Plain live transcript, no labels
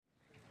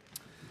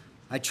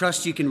I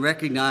trust you can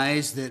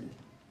recognize that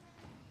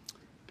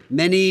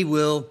many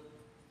will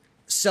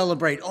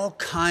celebrate all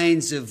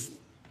kinds of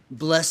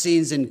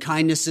blessings and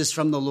kindnesses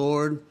from the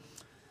Lord.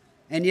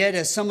 And yet,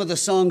 as some of the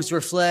songs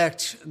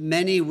reflect,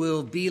 many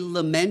will be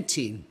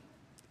lamenting,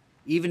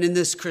 even in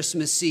this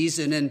Christmas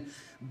season, and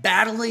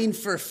battling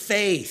for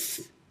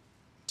faith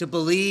to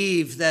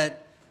believe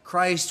that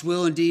Christ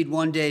will indeed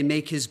one day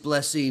make his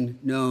blessing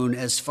known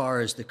as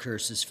far as the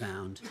curse is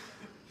found.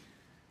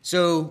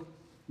 So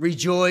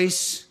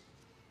rejoice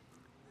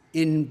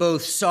in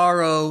both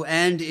sorrow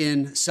and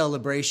in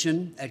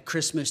celebration at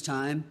Christmas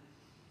time,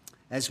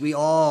 as we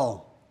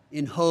all,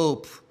 in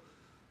hope,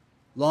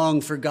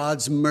 long for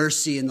God's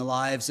mercy in the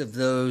lives of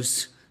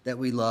those that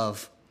we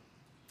love.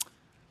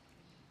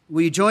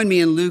 Will you join me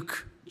in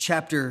Luke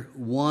chapter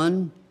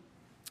 1?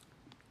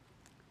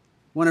 I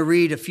want to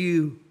read a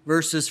few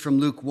verses from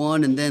Luke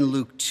 1 and then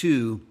Luke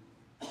 2.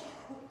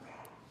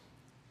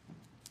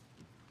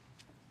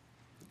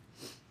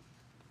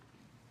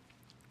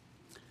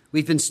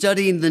 We've been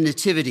studying the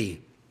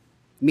Nativity,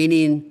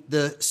 meaning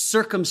the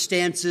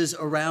circumstances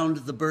around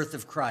the birth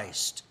of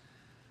Christ.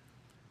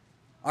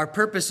 Our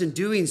purpose in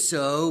doing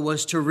so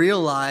was to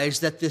realize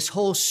that this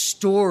whole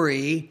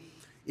story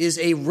is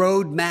a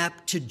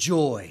roadmap to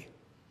joy.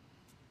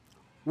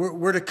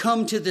 We're to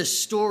come to this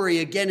story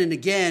again and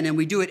again, and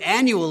we do it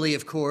annually,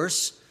 of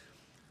course,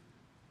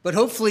 but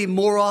hopefully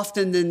more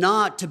often than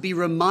not to be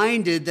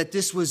reminded that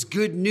this was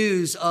good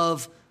news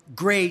of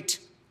great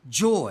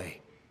joy.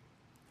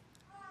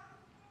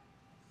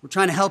 We're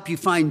trying to help you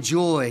find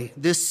joy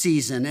this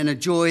season, and a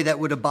joy that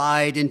would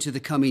abide into the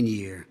coming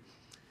year.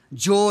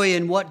 Joy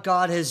in what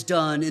God has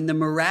done in the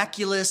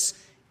miraculous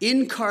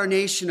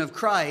incarnation of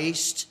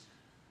Christ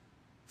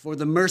for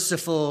the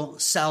merciful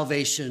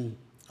salvation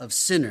of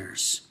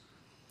sinners.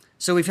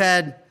 So we've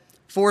had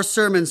 4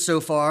 sermons so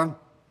far.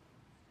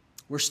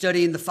 We're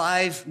studying the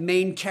 5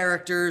 main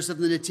characters of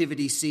the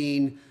nativity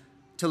scene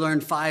to learn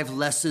 5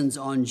 lessons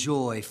on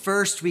joy.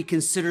 First, we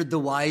considered the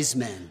wise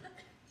men,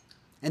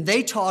 and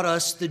they taught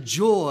us the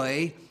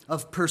joy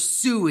of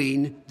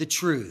pursuing the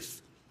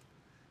truth,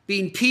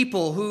 being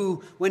people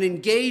who, when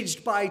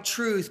engaged by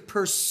truth,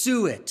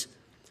 pursue it.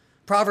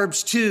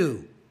 Proverbs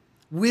 2,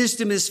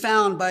 wisdom is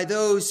found by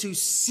those who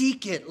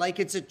seek it like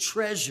it's a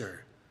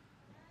treasure.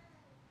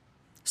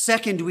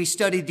 Second, we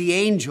studied the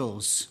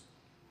angels,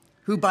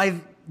 who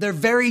by their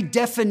very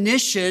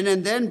definition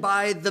and then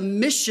by the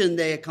mission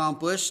they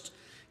accomplished,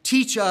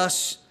 teach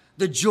us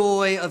the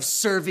joy of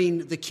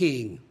serving the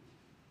King.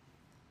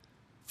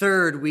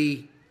 Third,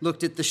 we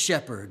looked at the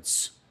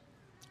shepherds,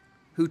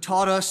 who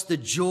taught us the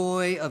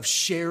joy of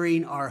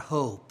sharing our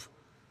hope,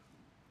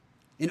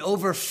 an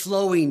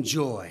overflowing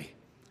joy,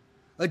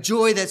 a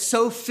joy that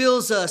so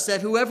fills us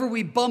that whoever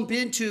we bump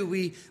into,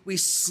 we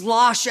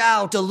slosh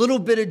out a little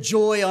bit of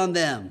joy on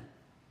them.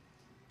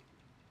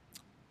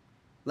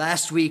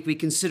 Last week, we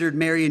considered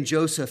Mary and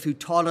Joseph, who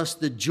taught us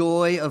the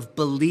joy of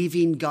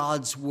believing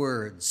God's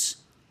words,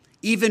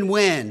 even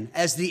when,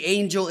 as the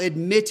angel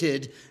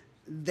admitted,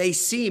 they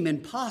seem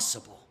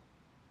impossible.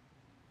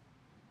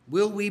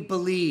 Will we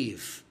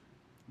believe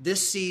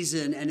this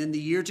season and in the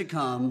year to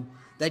come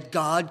that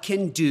God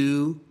can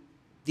do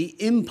the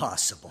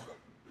impossible?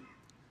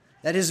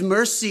 That his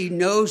mercy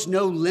knows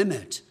no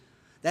limit,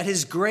 that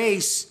his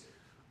grace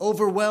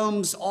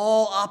overwhelms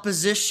all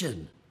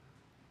opposition?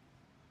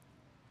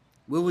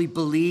 Will we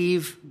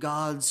believe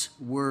God's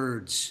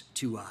words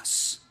to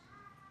us?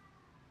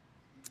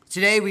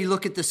 Today we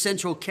look at the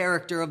central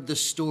character of the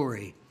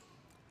story,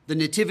 the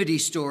nativity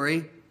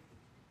story,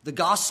 the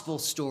gospel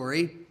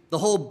story, the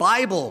whole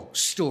Bible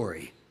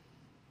story.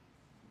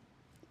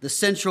 The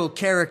central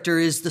character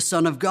is the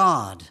Son of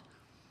God,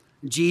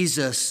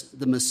 Jesus,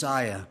 the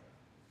Messiah.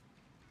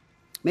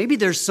 Maybe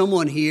there's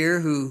someone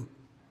here who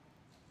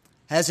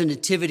has a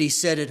nativity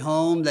set at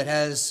home that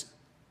has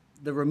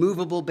the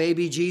removable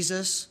baby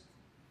Jesus,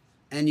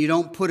 and you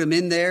don't put him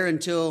in there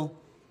until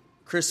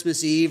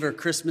Christmas Eve or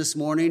Christmas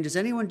morning. Does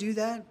anyone do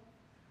that?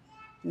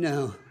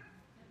 No.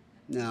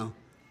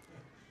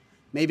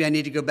 Maybe I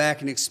need to go back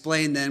and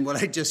explain then what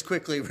I just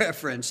quickly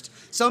referenced.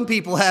 Some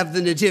people have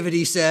the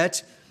nativity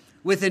set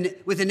with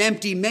an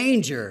empty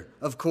manger,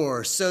 of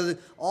course. So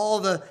all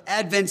the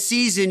Advent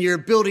season, you're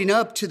building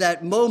up to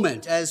that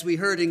moment, as we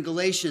heard in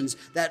Galatians,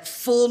 that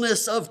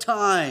fullness of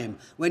time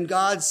when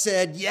God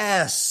said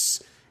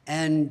yes,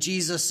 and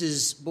Jesus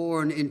is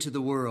born into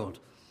the world.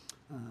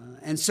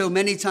 And so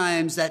many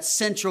times that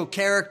central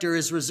character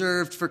is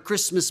reserved for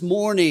Christmas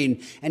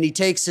morning, and he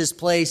takes his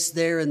place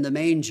there in the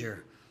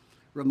manger,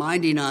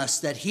 reminding us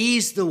that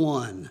he's the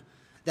one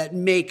that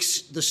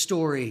makes the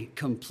story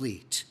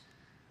complete.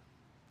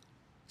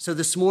 So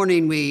this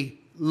morning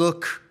we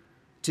look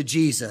to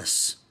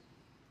Jesus,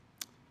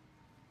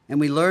 and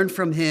we learn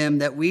from him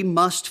that we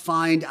must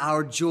find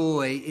our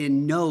joy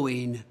in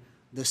knowing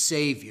the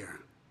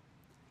Savior.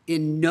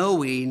 In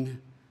knowing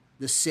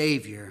the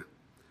Savior.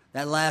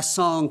 That last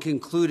song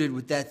concluded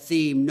with that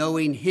theme,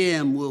 knowing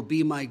him will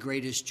be my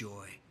greatest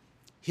joy,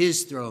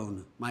 his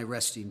throne my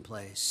resting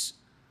place.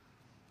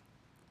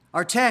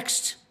 Our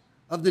text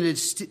of the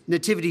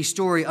nativity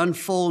story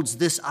unfolds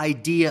this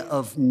idea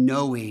of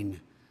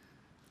knowing.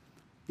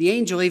 The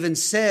angel even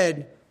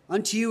said,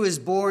 "Unto you is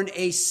born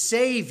a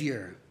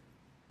Savior."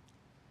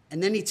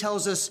 And then he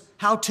tells us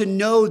how to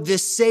know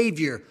this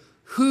Savior,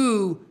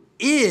 who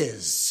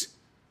is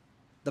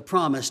the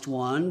promised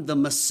one, the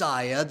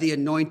Messiah, the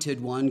anointed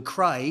one,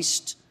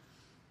 Christ,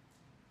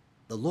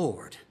 the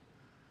Lord.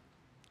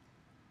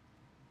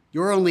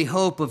 Your only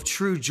hope of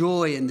true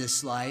joy in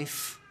this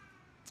life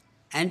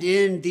and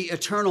in the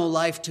eternal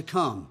life to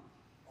come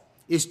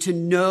is to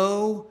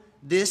know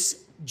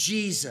this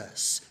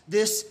Jesus,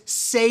 this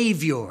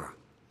Savior,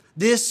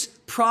 this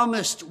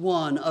promised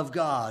one of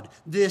God,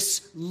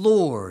 this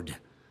Lord.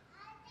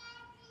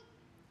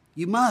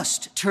 You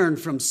must turn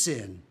from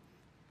sin.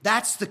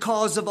 That's the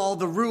cause of all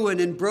the ruin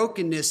and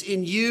brokenness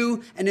in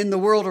you and in the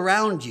world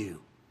around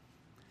you.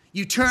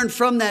 You turn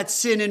from that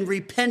sin in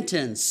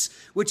repentance,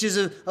 which is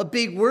a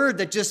big word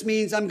that just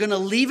means I'm going to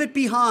leave it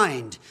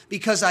behind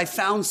because I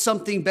found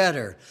something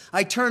better.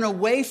 I turn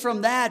away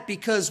from that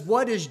because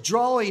what is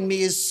drawing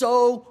me is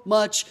so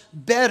much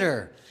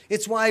better.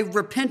 It's why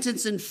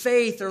repentance and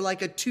faith are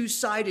like a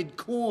two-sided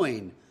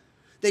coin.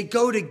 They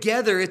go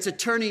together. It's a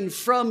turning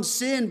from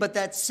sin, but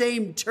that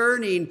same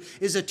turning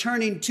is a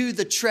turning to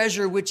the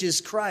treasure, which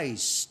is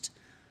Christ.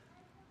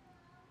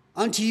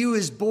 Unto you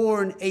is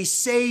born a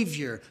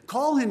Savior.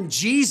 Call him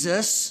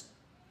Jesus,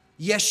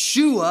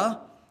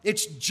 Yeshua.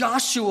 It's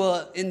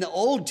Joshua in the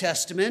Old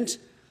Testament.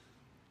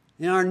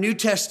 In our New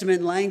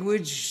Testament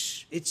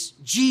language, it's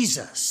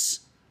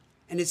Jesus.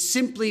 And it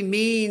simply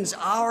means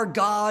our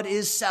God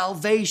is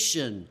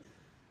salvation.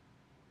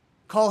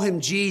 Call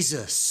him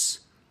Jesus,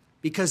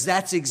 because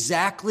that's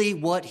exactly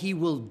what he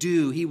will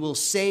do. He will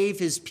save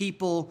his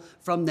people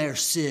from their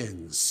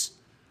sins.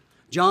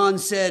 John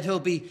said he'll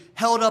be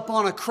held up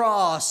on a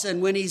cross,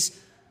 and when he's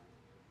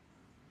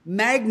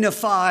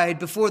magnified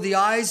before the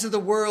eyes of the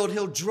world,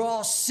 he'll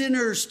draw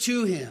sinners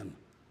to him.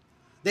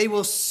 They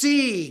will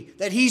see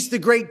that he's the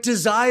great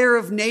desire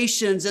of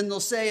nations, and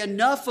they'll say,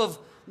 enough of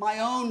my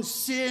own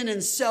sin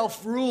and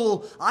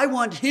self-rule. I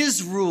want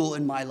his rule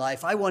in my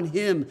life. I want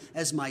him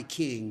as my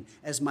king,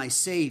 as my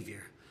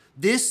Savior.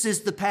 This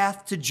is the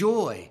path to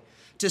joy,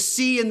 to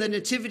see in the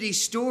nativity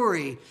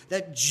story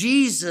that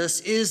Jesus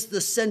is the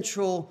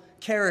central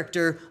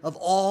character of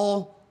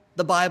all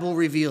the Bible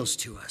reveals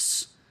to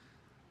us.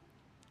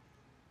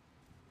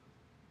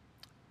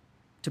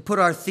 To put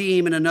our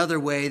theme in another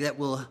way that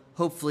will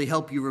hopefully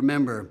help you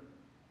remember,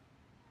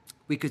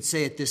 we could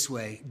say it this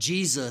way: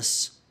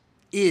 Jesus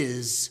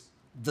is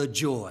the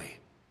joy.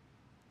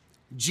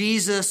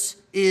 Jesus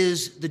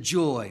is the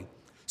joy.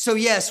 So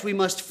yes, we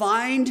must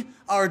find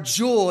our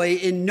joy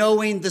in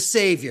knowing the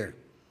Savior.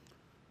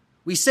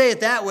 We say it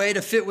that way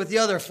to fit with the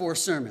other 4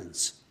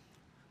 sermons.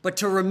 But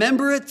to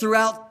remember it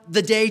throughout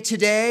the day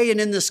today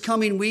and in this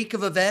coming week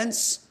of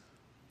events,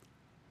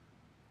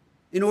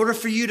 in order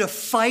for you to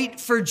fight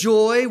for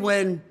joy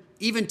when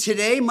even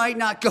today might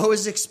not go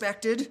as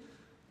expected,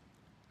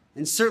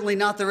 and certainly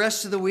not the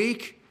rest of the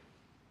week,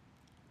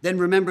 then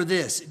remember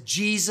this: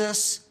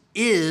 Jesus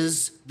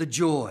is the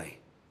joy.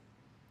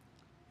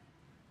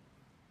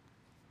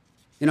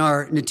 In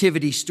our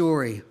nativity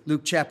story,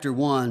 Luke chapter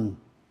 1,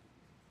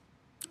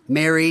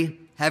 Mary,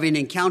 having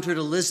encountered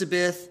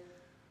Elizabeth,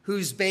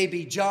 whose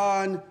baby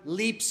John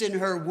leaps in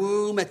her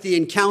womb at the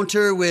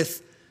encounter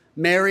with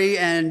Mary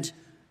and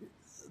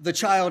the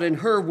child in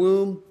her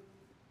womb.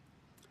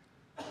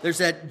 There's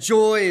that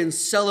joy and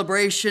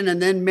celebration,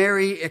 and then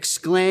Mary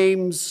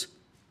exclaims,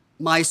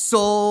 "My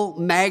soul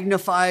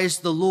magnifies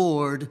the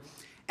Lord,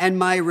 and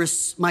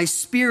my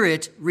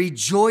spirit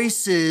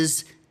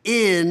rejoices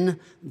in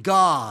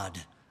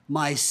God,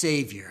 my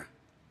Savior."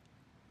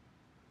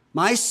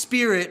 My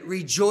spirit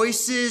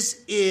rejoices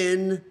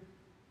in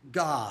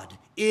God,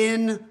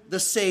 in the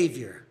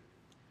Savior.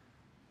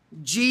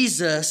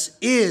 Jesus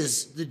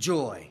is the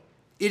joy.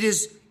 It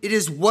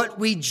is what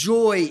we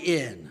joy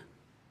in.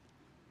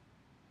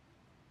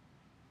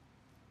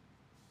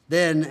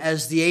 Then,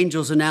 as the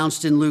angels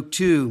announced in Luke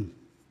 2,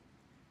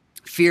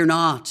 "Fear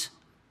not,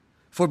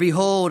 for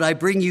behold, I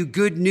bring you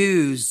good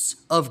news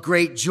of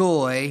great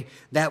joy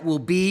that will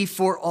be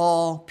for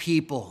all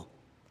people."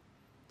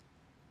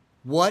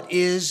 What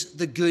is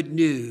the good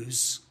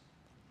news?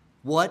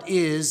 What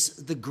is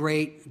the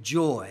great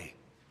joy?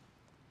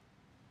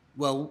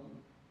 Well,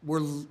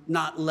 we're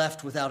not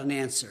left without an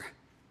answer.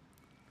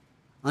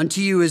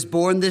 Unto you is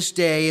born this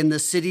day in the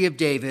city of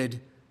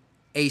David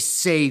a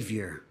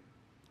Savior,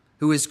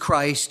 who is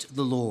Christ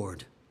the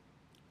Lord.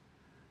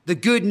 The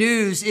good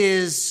news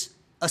is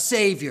a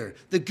Savior.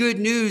 The good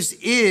news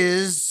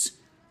is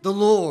the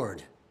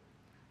Lord.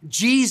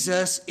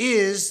 Jesus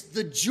is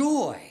the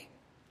joy.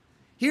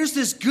 Here's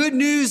this good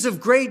news of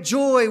great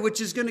joy,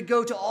 which is going to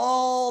go to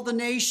all the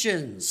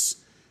nations.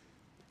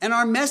 And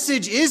our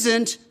message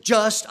isn't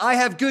just, I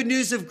have good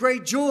news of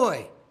great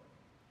joy.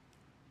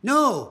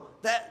 No,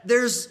 that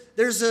there's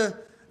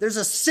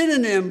a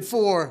synonym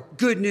for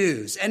good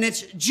news, and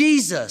it's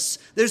Jesus.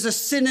 There's a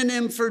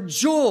synonym for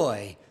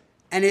joy,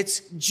 and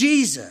it's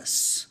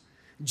Jesus.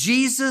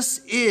 Jesus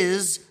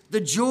is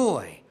the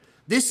joy.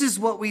 This is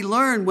what we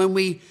learn when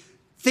we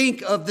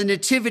think of the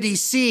nativity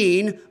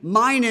scene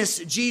minus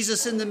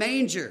Jesus in the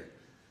manger.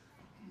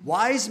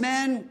 Wise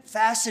men,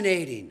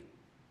 fascinating.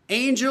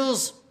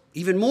 Angels,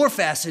 even more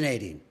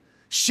fascinating.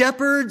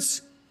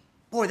 Shepherds,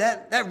 boy,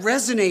 that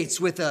resonates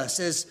with us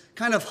as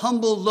kind of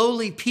humble,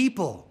 lowly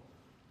people.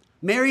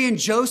 Mary and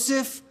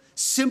Joseph,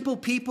 simple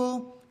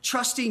people,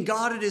 trusting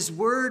God at his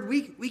word.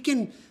 We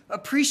can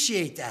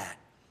appreciate that.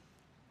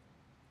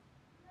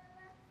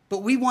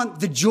 But we want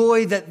the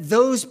joy that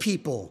those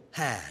people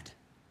had.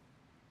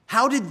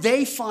 How did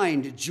they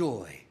find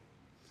joy?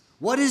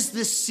 What is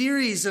this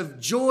series of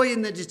joy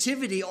in the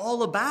Nativity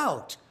all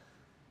about?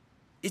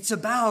 It's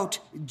about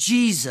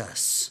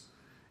Jesus.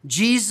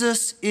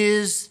 Jesus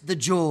is the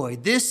joy.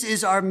 This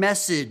is our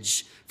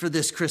message for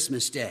this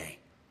Christmas day.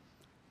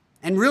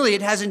 And really,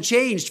 it hasn't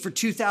changed for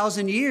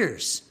 2,000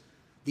 years.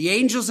 The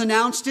angels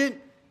announced it.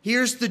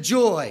 Here's the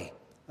joy,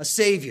 a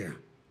Savior.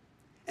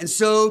 And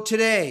so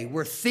today,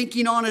 we're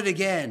thinking on it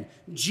again.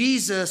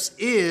 Jesus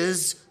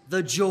is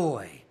the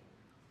joy.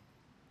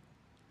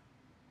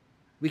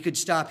 We could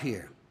stop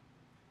here.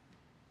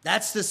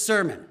 That's the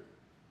sermon.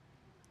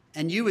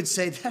 And you would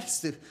say, that's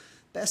the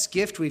best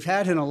gift we've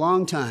had in a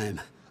long time.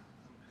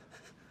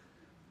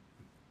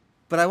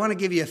 But I want to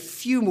give you a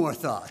few more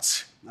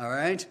thoughts, all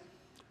right?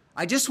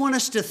 I just want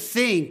us to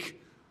think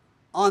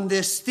on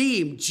this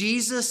theme,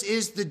 Jesus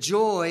is the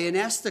joy, and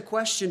ask the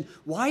question,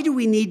 why do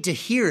we need to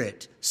hear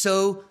it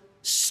so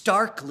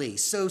starkly,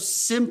 so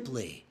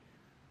simply?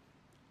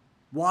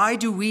 Why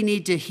do we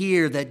need to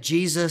hear that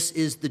Jesus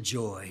is the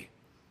joy?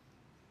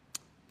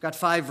 I've got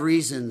 5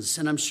 reasons,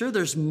 and I'm sure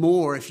there's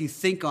more if you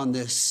think on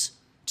this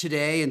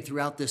today and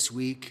throughout this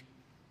week.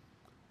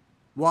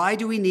 Why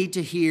do we need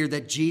to hear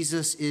that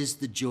Jesus is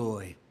the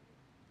joy?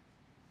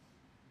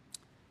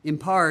 In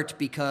part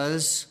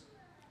because,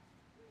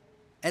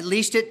 at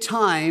least at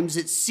times,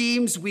 it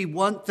seems we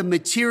want the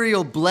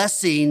material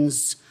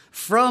blessings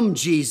from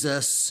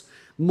Jesus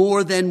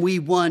more than we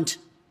want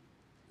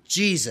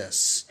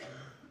Jesus.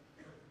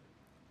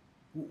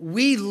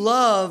 We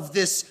love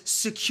this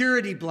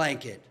security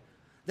blanket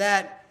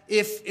that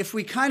if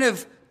we kind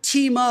of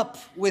team up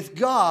with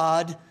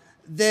God,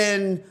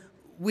 then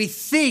we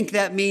think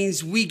that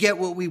means we get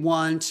what we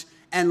want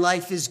and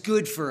life is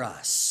good for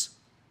us.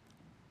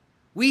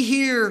 We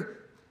hear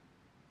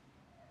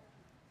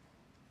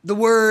the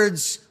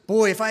words,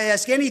 boy, if I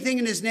ask anything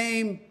in his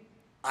name,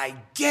 I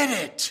get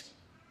it.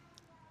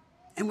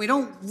 And we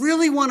don't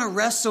really want to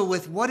wrestle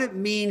with what it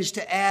means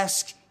to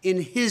ask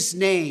in his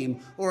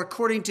name or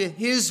according to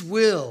his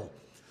will.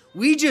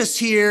 We just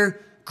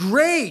hear,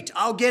 great,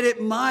 I'll get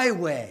it my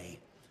way.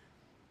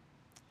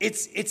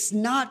 It's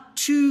not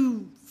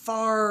too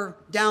far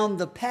down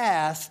the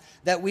path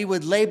that we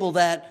would label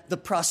that the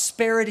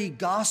prosperity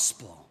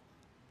gospel.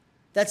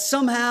 That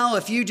somehow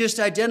if you just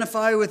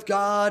identify with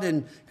God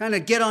and kind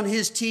of get on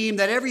his team,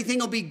 that everything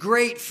will be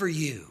great for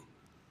you.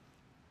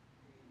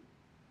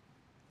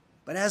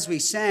 But as we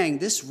sang,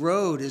 this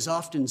road is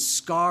often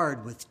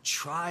scarred with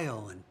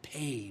trial and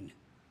pain.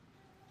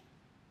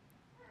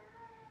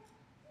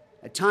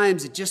 At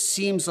times, it just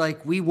seems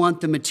like we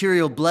want the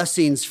material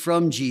blessings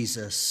from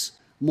Jesus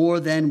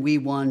more than we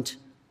want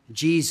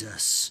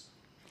Jesus.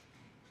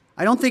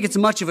 I don't think it's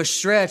much of a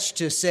stretch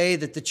to say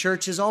that the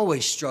church has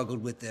always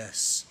struggled with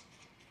this.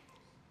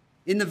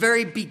 In the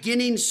very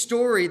beginning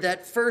story,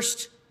 that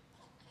first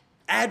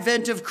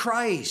advent of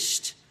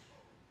Christ,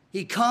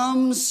 he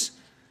comes,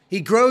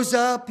 he grows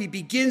up, he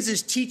begins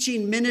his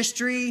teaching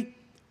ministry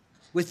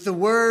with the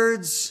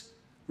words,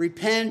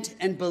 repent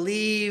and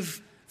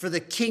believe, for the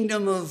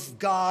kingdom of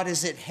God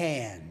is at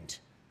hand.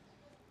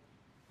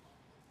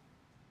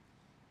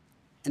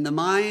 And the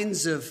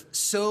minds of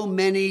so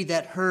many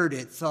that heard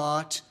it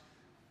thought,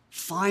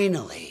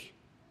 finally,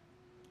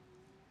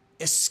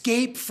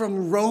 escape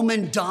from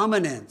Roman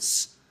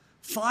dominance.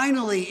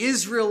 Finally,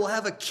 Israel will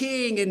have a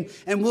king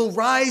and will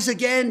rise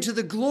again to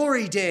the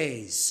glory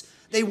days.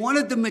 They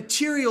wanted the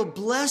material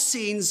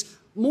blessings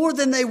more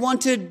than they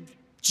wanted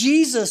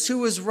Jesus, who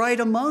was right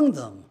among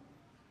them.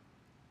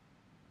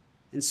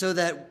 And so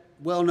that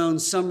well-known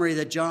summary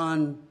that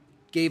John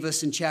gave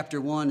us in chapter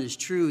 1 is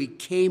true. He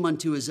came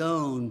unto his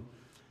own,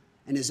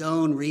 and his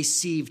own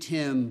received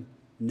him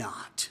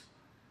not.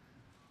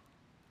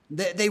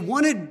 They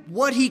wanted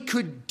what he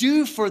could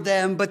do for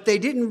them, but they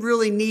didn't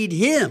really need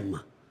him.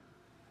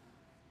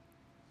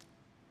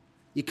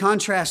 You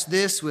contrast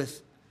this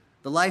with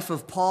the life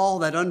of Paul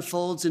that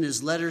unfolds in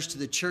his letters to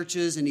the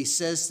churches, and he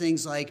says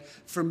things like,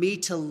 for me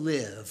to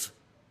live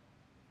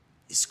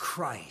is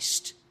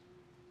Christ.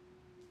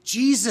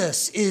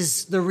 Jesus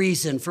is the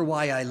reason for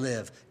why I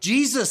live.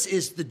 Jesus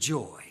is the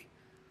joy.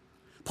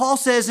 Paul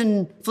says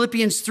in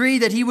Philippians 3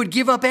 that he would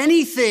give up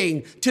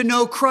anything to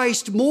know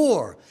Christ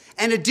more.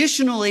 And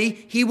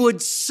additionally, he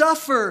would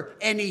suffer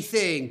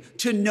anything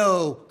to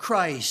know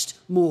Christ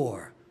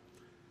more.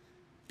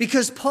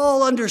 Because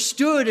Paul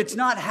understood it's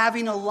not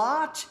having a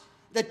lot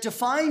that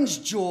defines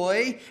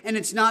joy, and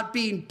it's not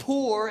being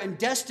poor and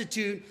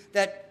destitute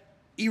that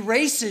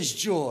erases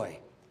joy.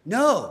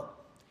 No,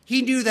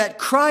 he knew that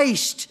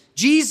Christ,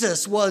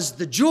 Jesus, was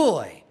the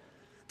joy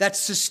that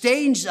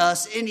sustains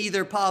us in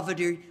either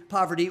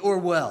poverty or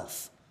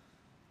wealth,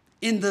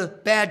 in the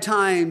bad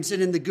times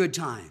and in the good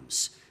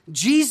times.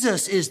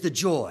 Jesus is the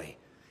joy.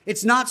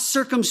 It's not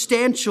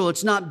circumstantial.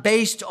 It's not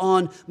based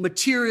on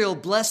material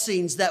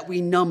blessings that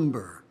we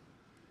number.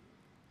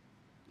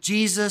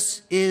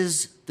 Jesus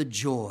is the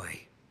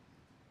joy.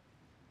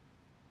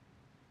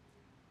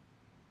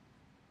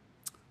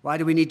 Why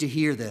do we need to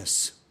hear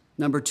this?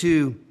 Number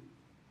 2,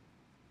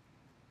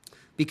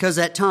 because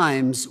at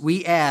times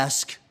we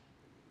ask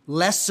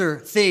lesser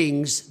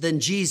things than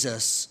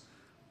Jesus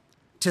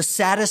to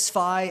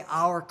satisfy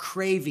our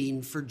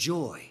craving for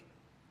joy.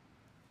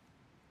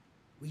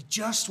 We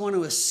just want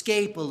to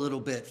escape a little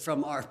bit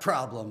from our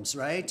problems,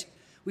 right?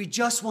 We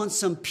just want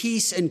some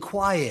peace and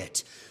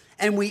quiet.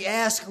 And we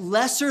ask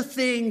lesser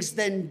things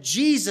than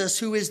Jesus,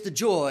 who is the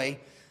joy,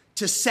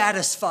 to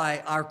satisfy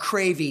our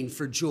craving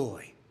for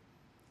joy.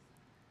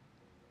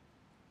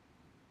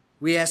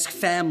 We ask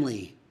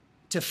family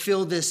to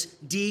fill this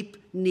deep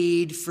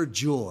need for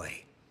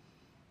joy.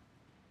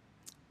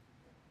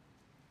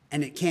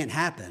 And it can't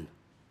happen.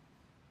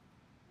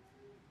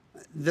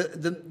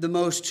 The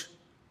most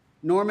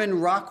Norman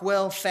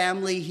Rockwell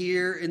family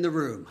here in the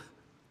room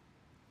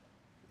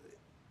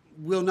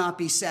will not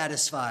be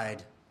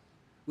satisfied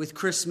with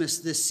Christmas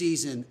this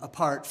season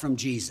apart from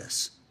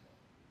Jesus.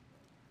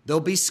 There'll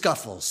be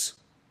scuffles.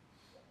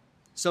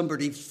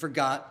 Somebody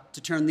forgot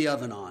to turn the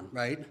oven on,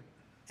 right?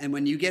 And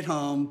when you get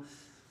home,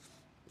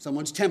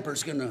 someone's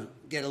temper's going to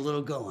get a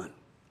little going.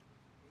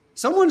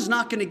 Someone's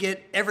not going to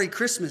get every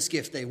Christmas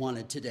gift they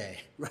wanted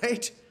today,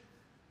 right?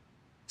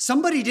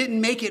 Somebody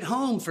didn't make it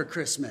home for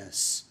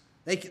Christmas.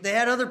 They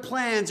had other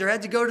plans or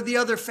had to go to the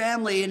other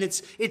family, and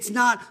it's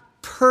not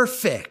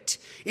perfect.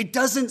 It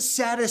doesn't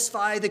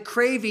satisfy the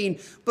craving,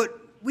 but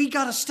we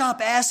got to stop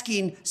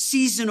asking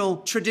seasonal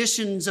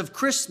traditions of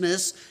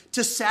Christmas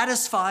to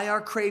satisfy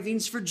our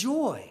cravings for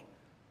joy.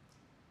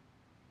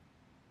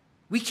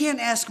 We can't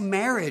ask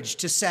marriage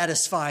to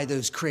satisfy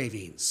those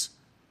cravings.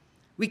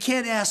 We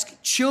can't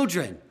ask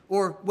children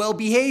or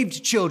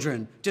well-behaved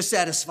children to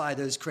satisfy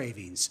those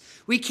cravings.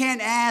 We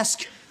can't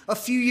ask a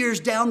few years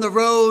down the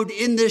road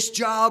in this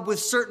job with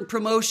certain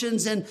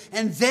promotions and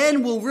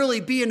then we'll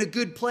really be in a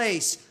good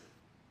place.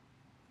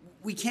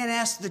 We can't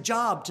ask the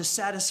job to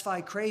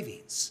satisfy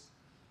cravings.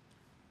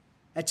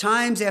 At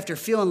times, after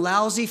feeling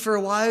lousy for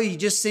a while, you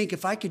just think,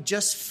 if I could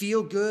just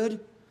feel good,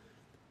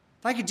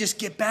 if I could just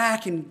get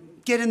back and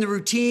get in the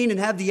routine and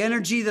have the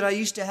energy that I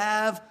used to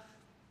have,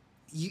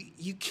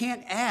 you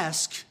can't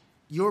ask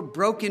your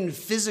broken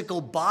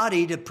physical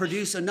body to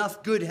produce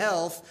enough good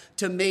health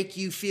to make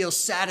you feel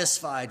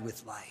satisfied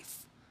with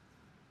life.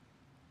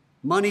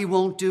 Money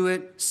won't do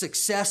it.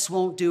 Success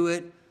won't do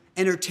it.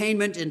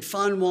 Entertainment and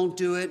fun won't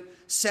do it.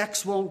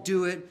 Sex won't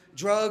do it.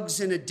 Drugs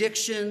and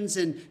addictions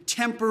and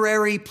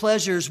temporary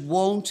pleasures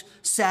won't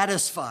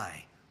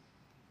satisfy.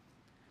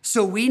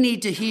 So we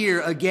need to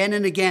hear again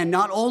and again,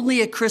 not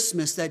only at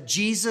Christmas, that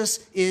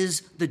Jesus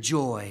is the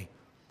joy,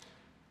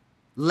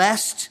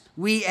 lest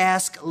we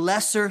ask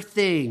lesser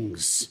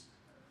things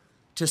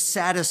to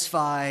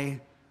satisfy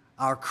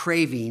our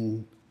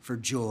craving for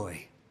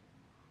joy.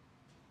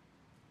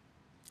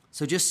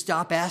 So just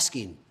stop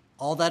asking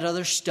all that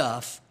other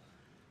stuff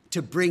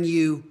to bring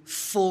you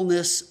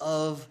fullness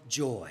of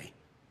joy.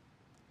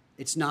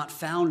 It's not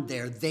found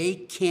there. They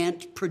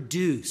can't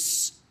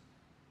produce.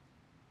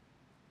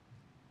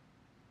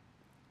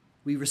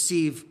 We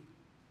receive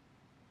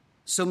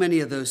so many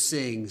of those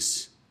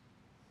things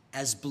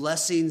as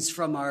blessings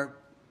from our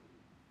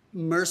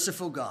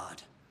merciful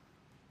God,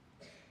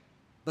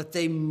 but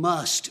they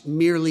must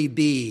merely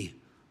be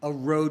a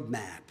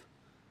roadmap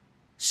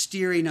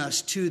steering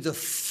us to the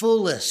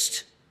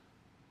fullest,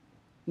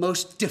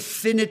 most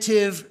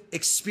definitive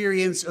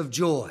experience of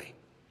joy.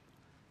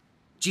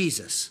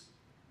 Jesus.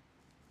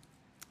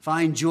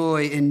 Find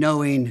joy in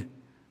knowing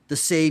the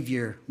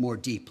Savior more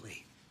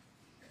deeply.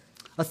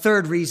 A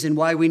third reason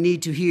why we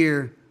need to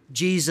hear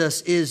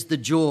Jesus is the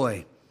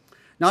joy.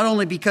 Not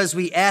only because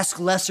we ask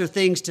lesser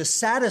things to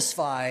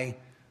satisfy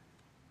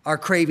our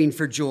craving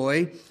for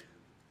joy,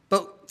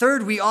 but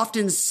third, we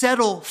often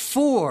settle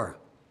for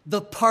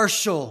the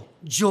partial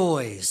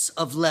joys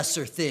of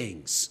lesser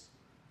things.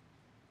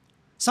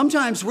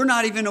 Sometimes we're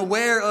not even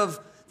aware of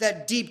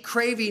that deep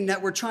craving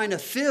that we're trying to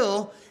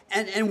fill,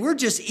 and we're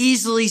just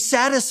easily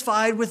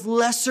satisfied with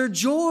lesser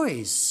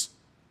joys.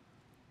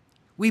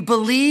 We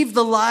believe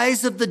the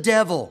lies of the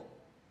devil,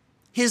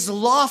 his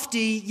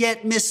lofty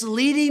yet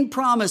misleading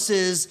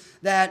promises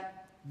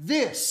that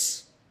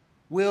this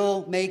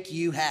will make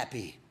you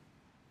happy.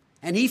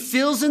 And he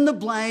fills in the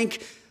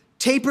blank,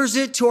 tapers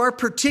it to our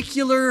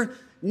particular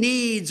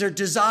needs or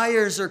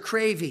desires or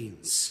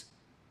cravings.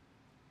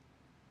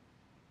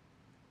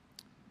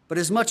 But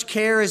as much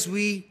care as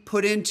we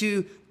put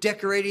into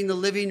decorating the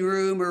living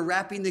room or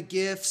wrapping the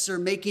gifts or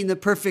making the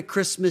perfect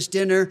Christmas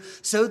dinner,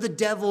 so the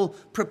devil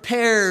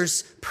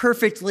prepares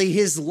perfectly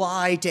his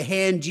lie to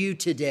hand you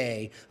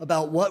today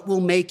about what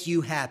will make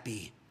you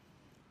happy.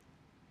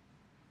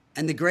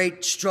 And the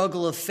great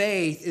struggle of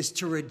faith is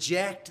to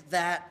reject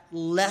that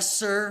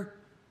lesser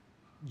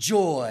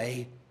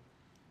joy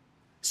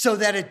so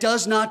that it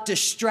does not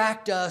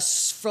distract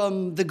us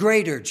from the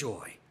greater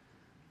joy.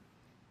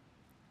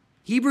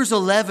 Hebrews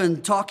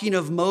 11, talking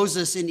of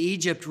Moses in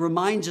Egypt,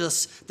 reminds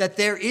us that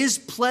there is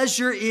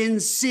pleasure in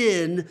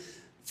sin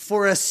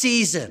for a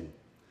season,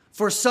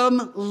 for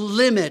some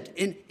limit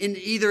in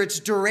either its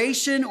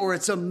duration or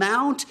its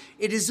amount.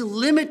 It is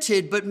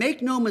limited, but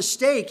make no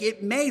mistake,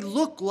 it may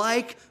look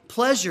like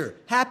pleasure,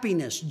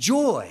 happiness,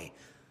 joy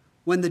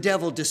when the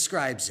devil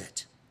describes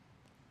it.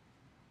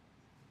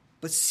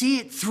 But see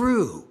it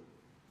through.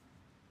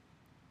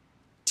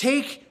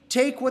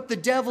 Take what the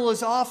devil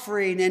is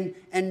offering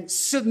and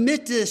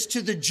submit this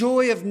to the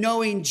joy of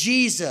knowing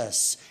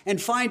Jesus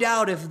and find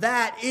out if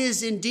that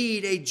is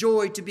indeed a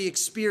joy to be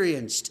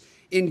experienced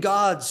in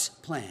God's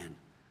plan.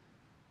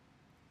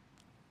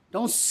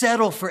 Don't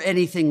settle for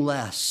anything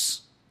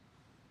less.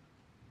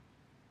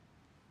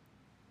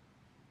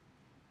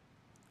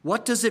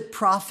 What does it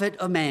profit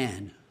a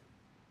man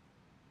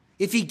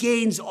if he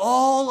gains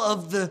all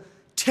of the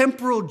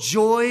temporal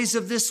joys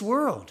of this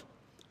world,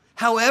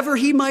 however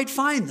he might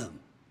find them,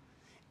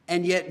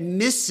 and yet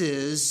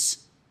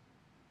misses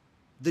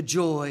the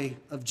joy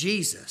of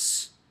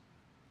Jesus?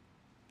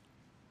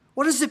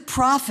 What does it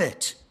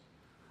profit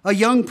a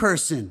young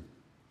person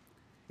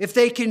if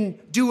they can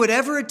do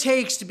whatever it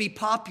takes to be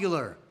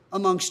popular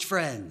amongst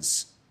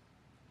friends?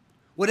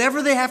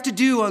 Whatever they have to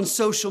do on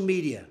social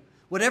media,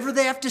 whatever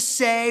they have to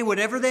say,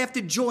 whatever they have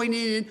to join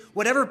in,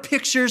 whatever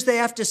pictures they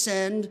have to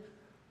send.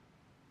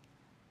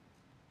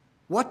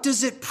 What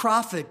does it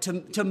profit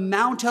to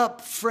mount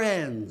up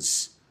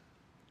friends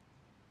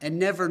and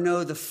never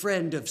know the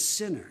friend of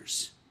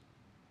sinners?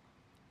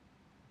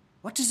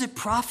 What does it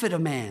profit a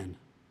man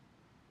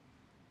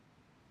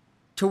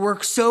to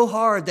work so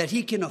hard that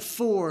he can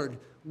afford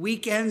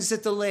weekends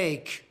at the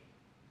lake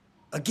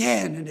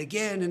again and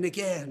again and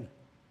again,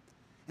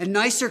 and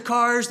nicer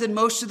cars than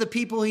most of the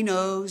people he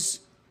knows,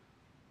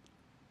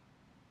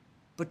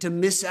 but to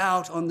miss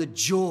out on the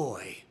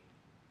joy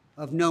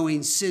of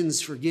knowing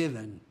sins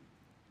forgiven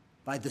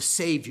by the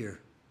Savior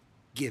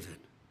given?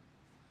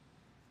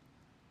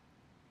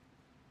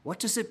 What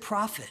does it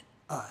profit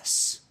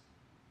us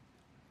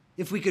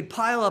if we could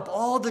pile up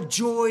all the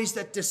joys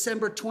that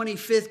December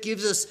 25th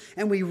gives us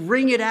and we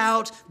wring it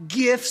out,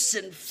 gifts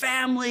and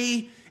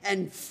family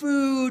and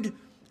food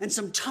and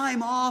some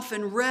time off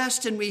and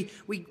rest, and we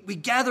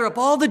gather up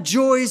all the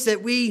joys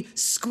that we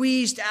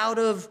squeezed out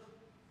of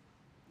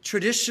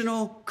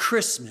traditional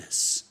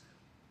Christmas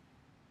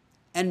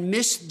and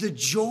miss the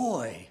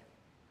joy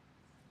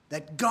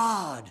that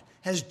God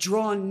has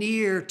drawn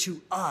near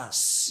to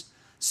us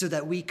so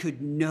that we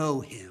could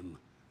know him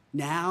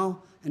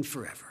now and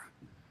forever?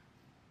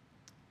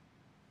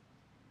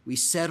 We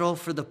settle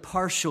for the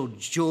partial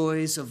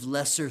joys of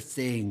lesser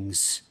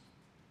things.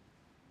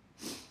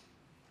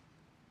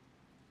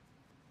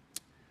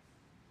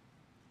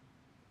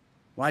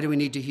 Why do we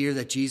need to hear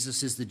that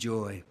Jesus is the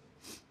joy?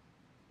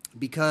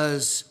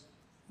 Because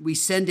we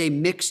send a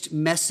mixed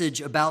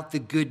message about the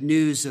good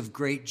news of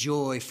great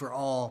joy for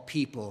all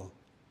people.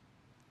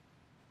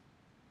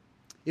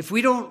 If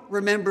we don't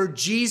remember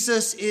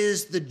Jesus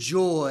is the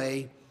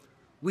joy,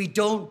 we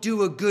don't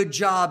do a good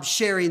job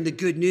sharing the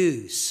good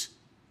news.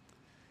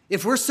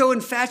 If we're so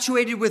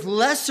infatuated with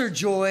lesser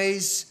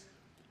joys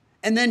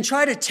and then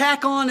try to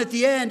tack on at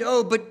the end,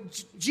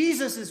 but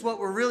Jesus is what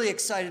we're really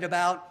excited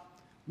about,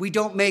 we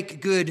don't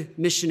make good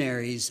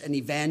missionaries and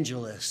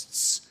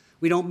evangelists.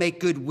 We don't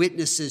make good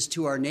witnesses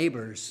to our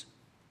neighbors,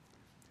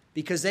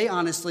 because they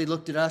honestly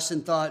looked at us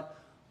and thought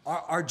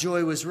our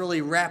joy was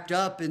really wrapped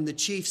up in the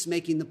Chiefs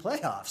making the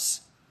playoffs.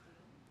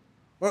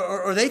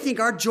 Or they think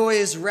our joy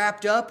is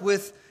wrapped up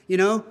with,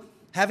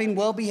 having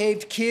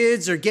well-behaved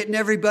kids or getting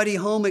everybody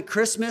home at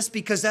Christmas,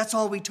 because that's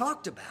all we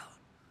talked about.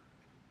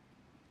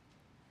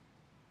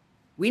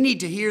 We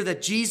need to hear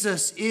that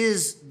Jesus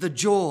is the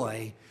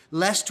joy,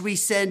 lest we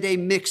send a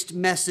mixed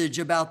message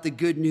about the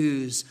good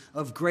news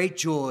of great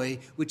joy,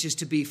 which is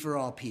to be for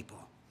all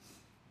people.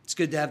 It's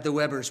good to have the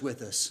Webbers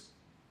with us.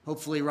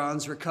 Hopefully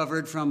Ron's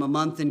recovered from a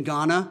month in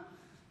Ghana,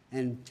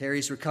 and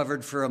Terry's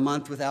recovered for a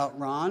month without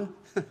Ron.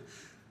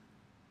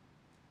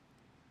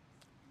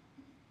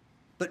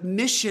 But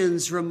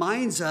missions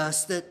reminds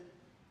us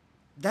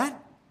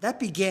that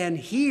began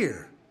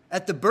here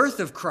at the birth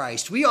of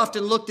Christ. We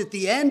often looked at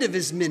the end of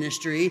his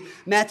ministry,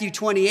 Matthew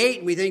 28,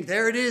 and we think,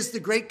 there it is, the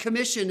Great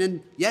Commission.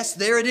 And yes,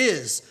 there it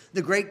is,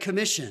 the Great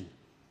Commission.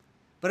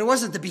 But it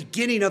wasn't the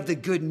beginning of the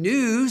good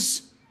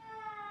news.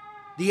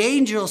 The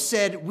angel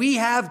said, we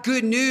have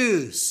good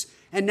news.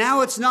 And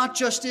now it's not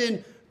just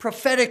in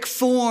prophetic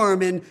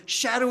form and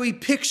shadowy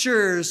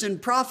pictures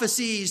and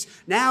prophecies.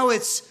 Now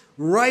it's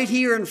right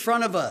here in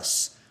front of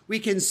us. We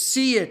can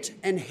see it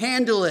and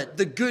handle it.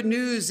 The good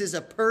news is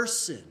a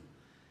person.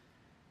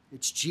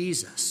 It's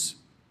Jesus.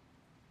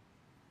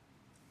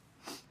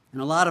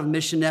 And a lot of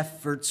mission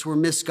efforts were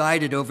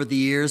misguided over the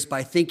years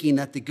by thinking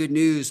that the good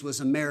news was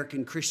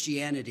American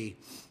Christianity.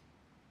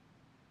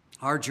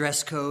 our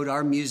dress code,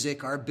 our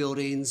music, our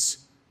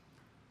buildings,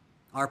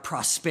 our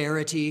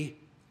prosperity.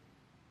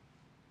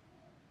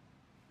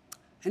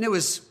 And it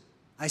was,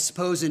 I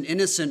suppose, an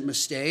innocent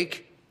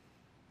mistake,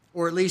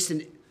 or at least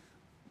an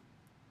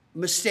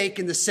mistake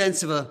in the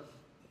sense of a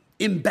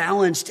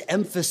imbalanced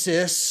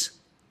emphasis.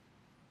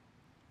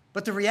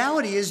 But the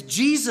reality is,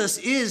 Jesus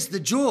is the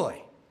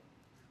joy.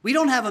 We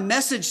don't have a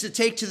message to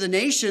take to the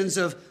nations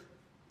of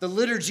the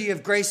Liturgy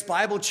of Grace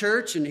Bible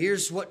Church, and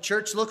here's what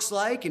church looks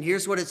like, and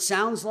here's what it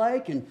sounds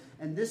like, and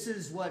this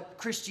is what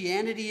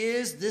Christianity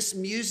is, this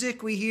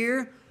music we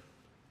hear.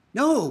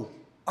 No,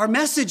 our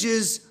message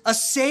is a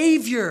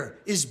Savior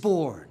is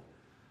born.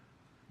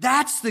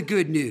 That's the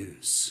good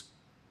news.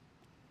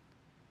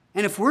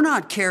 And if we're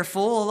not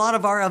careful, a lot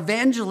of our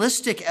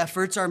evangelistic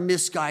efforts are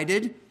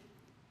misguided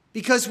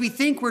because we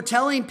think we're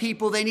telling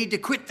people they need to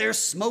quit their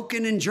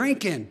smoking and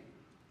drinking,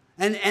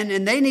 and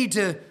they need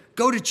to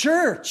go to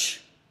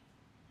church.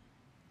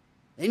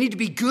 They need to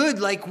be good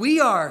like we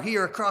are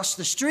here across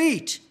the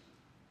street.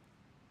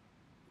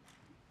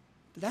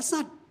 But that's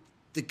not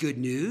the good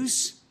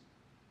news.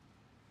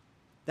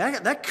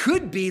 That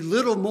could be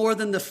little more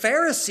than the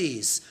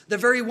Pharisees, the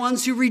very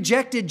ones who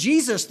rejected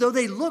Jesus, though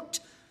they looked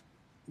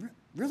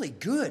really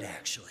good,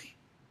 actually.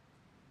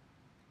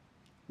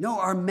 No,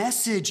 our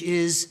message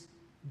is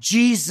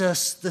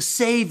Jesus, the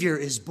Savior,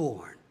 is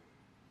born.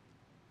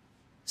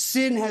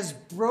 Sin has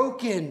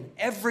broken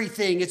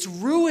everything. It's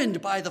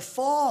ruined by the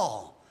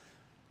fall.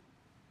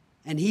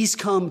 And he's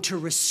come to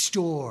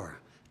restore,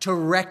 to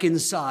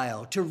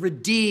reconcile, to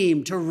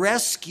redeem, to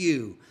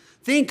rescue.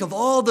 Think of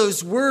all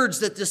those words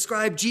that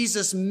describe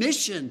Jesus'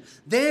 mission.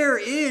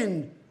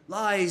 Therein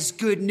lies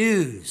good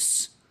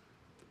news.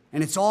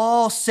 And it's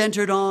all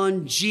centered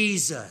on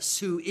Jesus,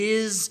 who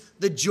is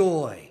the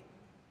joy.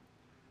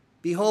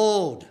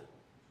 Behold,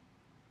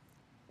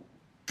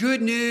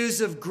 good news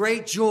of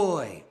great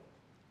joy.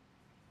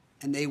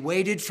 And they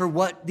waited for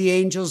what the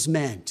angels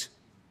meant,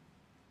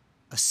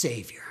 a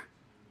Savior.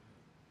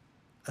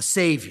 A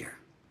Savior.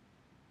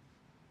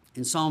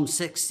 In Psalm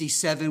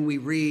 67, we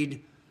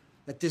read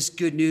that this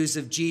good news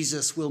of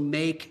Jesus will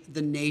make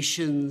the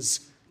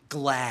nations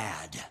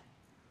glad.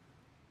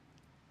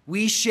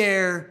 We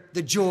share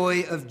the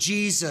joy of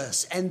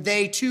Jesus, and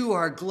they too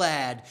are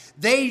glad.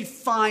 They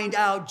find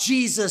out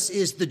Jesus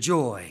is the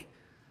joy.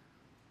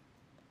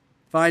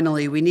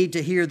 Finally, we need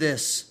to hear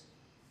this,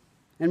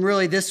 and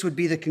really this would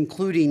be the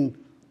concluding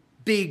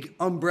big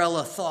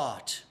umbrella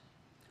thought.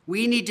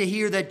 We need to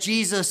hear that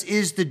Jesus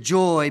is the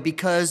joy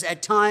because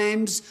at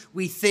times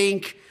we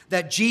think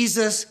that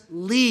Jesus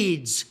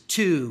leads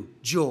to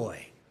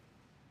joy.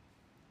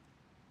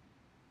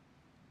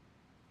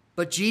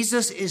 But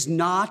Jesus is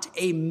not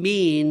a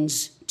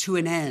means to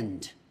an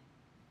end.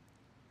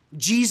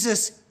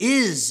 Jesus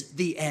is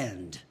the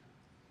end.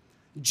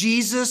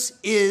 Jesus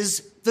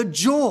is the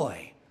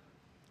joy.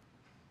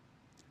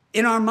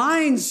 In our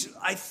minds,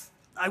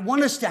 I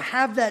want us to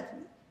have that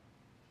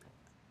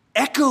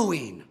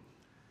echoing,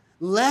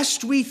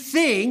 lest we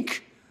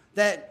think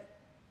that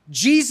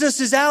Jesus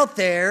is out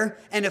there,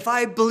 and if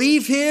I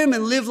believe him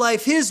and live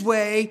life his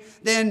way,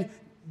 then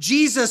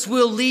Jesus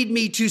will lead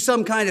me to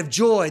some kind of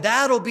joy.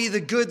 That'll be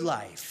the good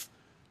life.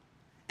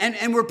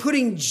 And we're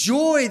putting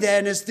joy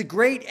then as the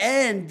great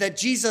end that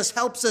Jesus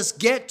helps us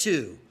get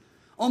to.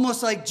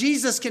 Almost like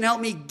Jesus can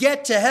help me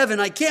get to heaven.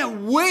 I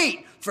can't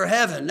wait for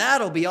heaven.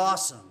 That'll be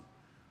awesome.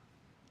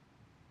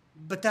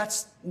 But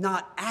that's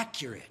not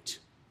accurate.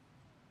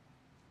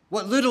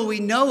 What little we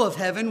know of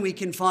heaven, we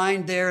can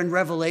find there in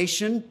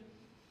Revelation.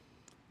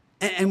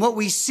 And what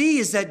we see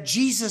is that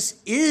Jesus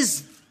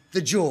is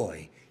the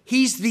joy.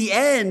 He's the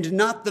end,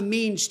 not the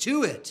means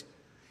to it.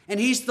 And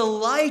he's the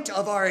light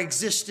of our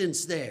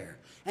existence there.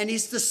 And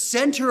he's the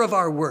center of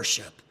our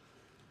worship.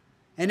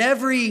 And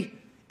every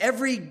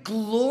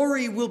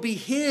glory will be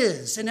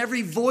his, and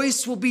every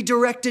voice will be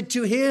directed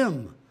to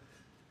him.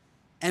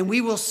 And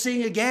we will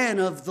sing again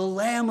of the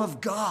Lamb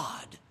of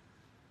God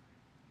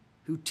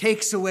who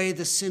takes away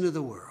the sin of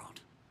the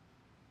world.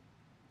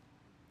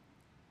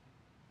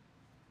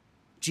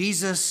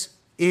 Jesus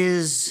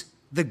is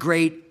the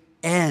great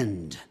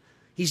end.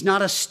 He's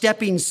not a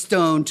stepping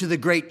stone to the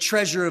great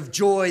treasure of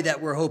joy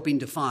that we're hoping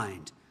to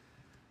find.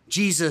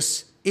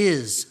 Jesus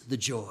is the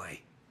joy.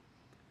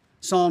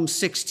 Psalm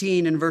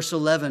 16 and verse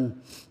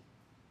 11,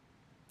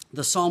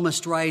 the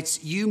psalmist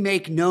writes, "You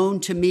make known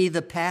to me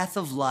the path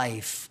of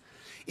life.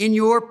 In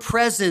your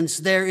presence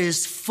there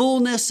is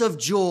fullness of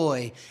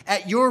joy.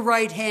 At your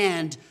right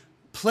hand,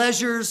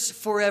 pleasures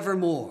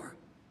forevermore."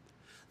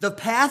 The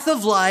path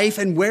of life,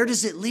 and where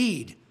does it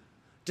lead?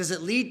 Does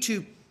it lead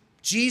to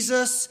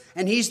Jesus,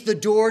 and he's the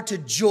door to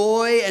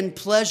joy and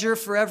pleasure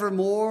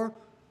forevermore?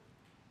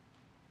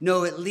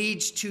 No, it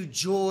leads to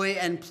joy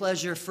and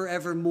pleasure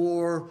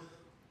forevermore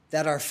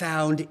that are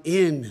found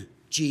in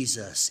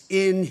Jesus,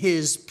 in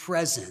his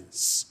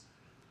presence.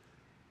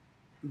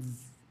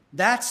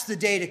 That's the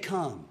day to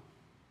come.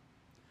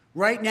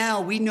 Right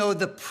now, we know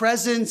the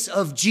presence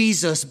of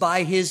Jesus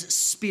by his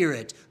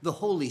Spirit, the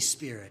Holy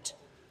Spirit.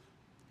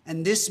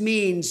 And this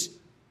means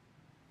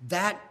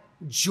that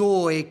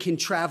joy can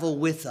travel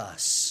with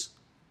us.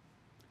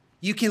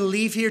 You can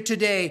leave here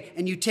today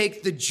and you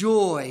take the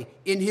joy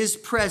in his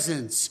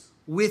presence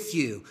with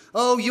you.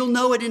 Oh, you'll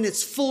know it in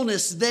its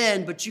fullness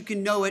then, but you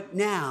can know it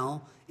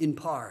now in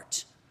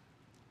part.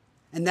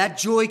 And that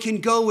joy can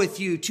go with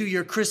you to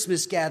your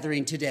Christmas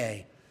gathering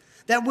today.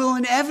 That will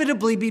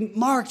inevitably be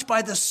marked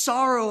by the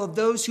sorrow of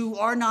those who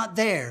are not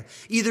there,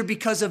 either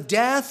because of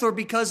death or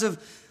because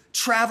of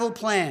travel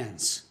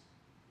plans.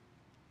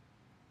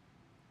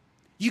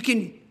 You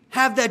can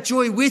have that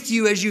joy with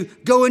you as you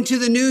go into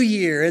the new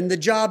year and the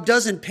job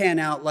doesn't pan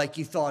out like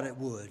you thought it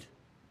would.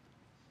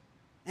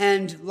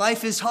 And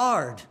life is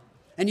hard,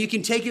 and you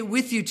can take it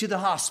with you to the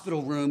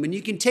hospital room, and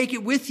you can take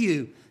it with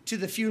you to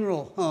the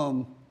funeral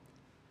home,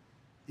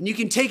 and you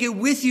can take it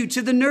with you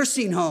to the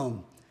nursing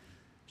home.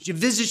 You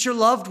visit your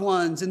loved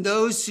ones and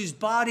those whose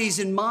bodies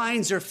and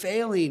minds are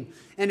failing,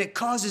 and it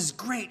causes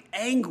great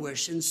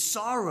anguish and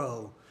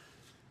sorrow.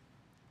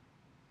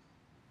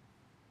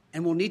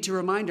 And we'll need to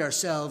remind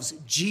ourselves,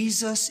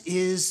 Jesus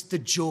is the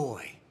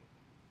joy.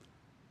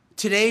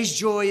 Today's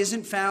joy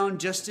isn't found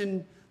just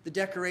in the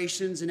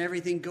decorations and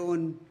everything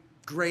going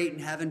great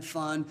and having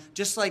fun,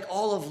 just like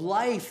all of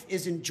life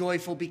isn't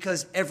joyful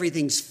because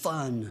everything's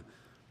fun.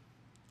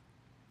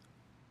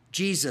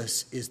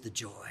 Jesus is the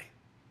joy.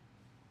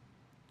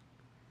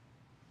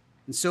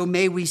 And so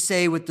may we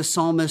say with the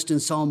psalmist in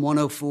Psalm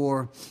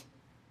 104,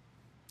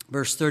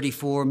 verse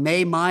 34,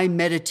 may my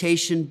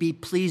meditation be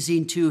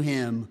pleasing to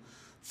him,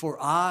 for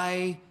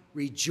I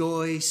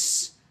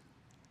rejoice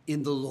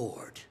in the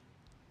Lord.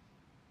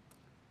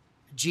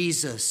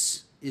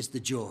 Jesus is the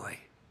joy.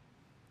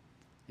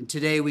 And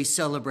today we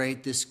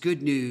celebrate this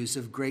good news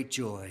of great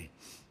joy,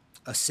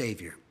 a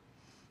Savior.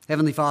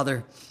 Heavenly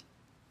Father,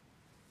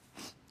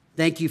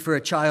 thank you for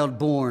a child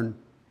born,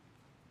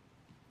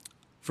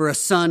 for a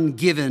son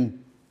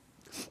given.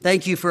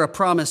 Thank you for a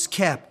promise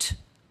kept,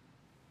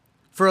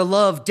 for a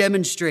love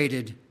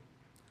demonstrated,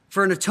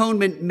 for an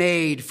atonement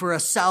made, for a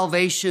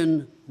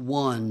salvation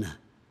won.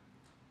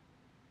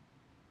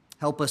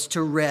 Help us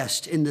to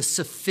rest in the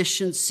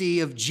sufficiency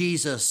of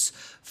Jesus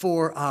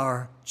for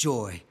our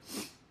joy.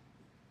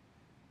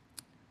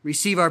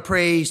 Receive our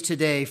praise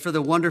today for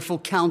the wonderful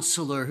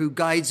counselor who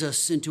guides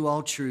us into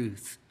all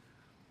truth,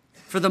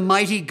 for the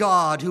mighty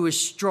God who is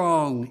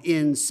strong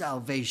in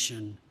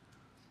salvation,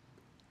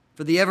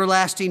 for the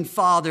everlasting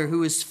Father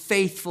who is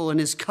faithful in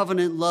his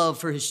covenant love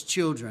for his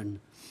children,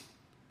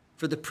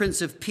 for the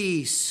Prince of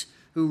Peace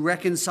who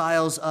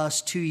reconciles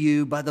us to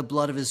you by the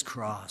blood of his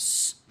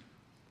cross.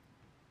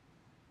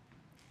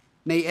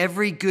 May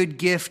every good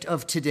gift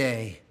of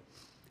today,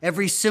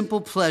 every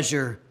simple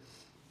pleasure,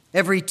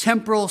 every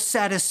temporal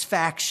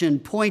satisfaction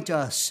point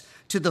us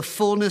to the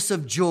fullness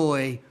of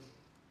joy,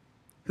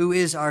 who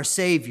is our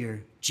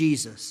Savior,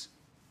 Jesus,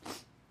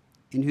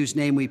 in whose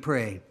name we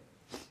pray.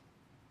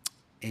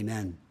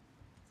 Amen.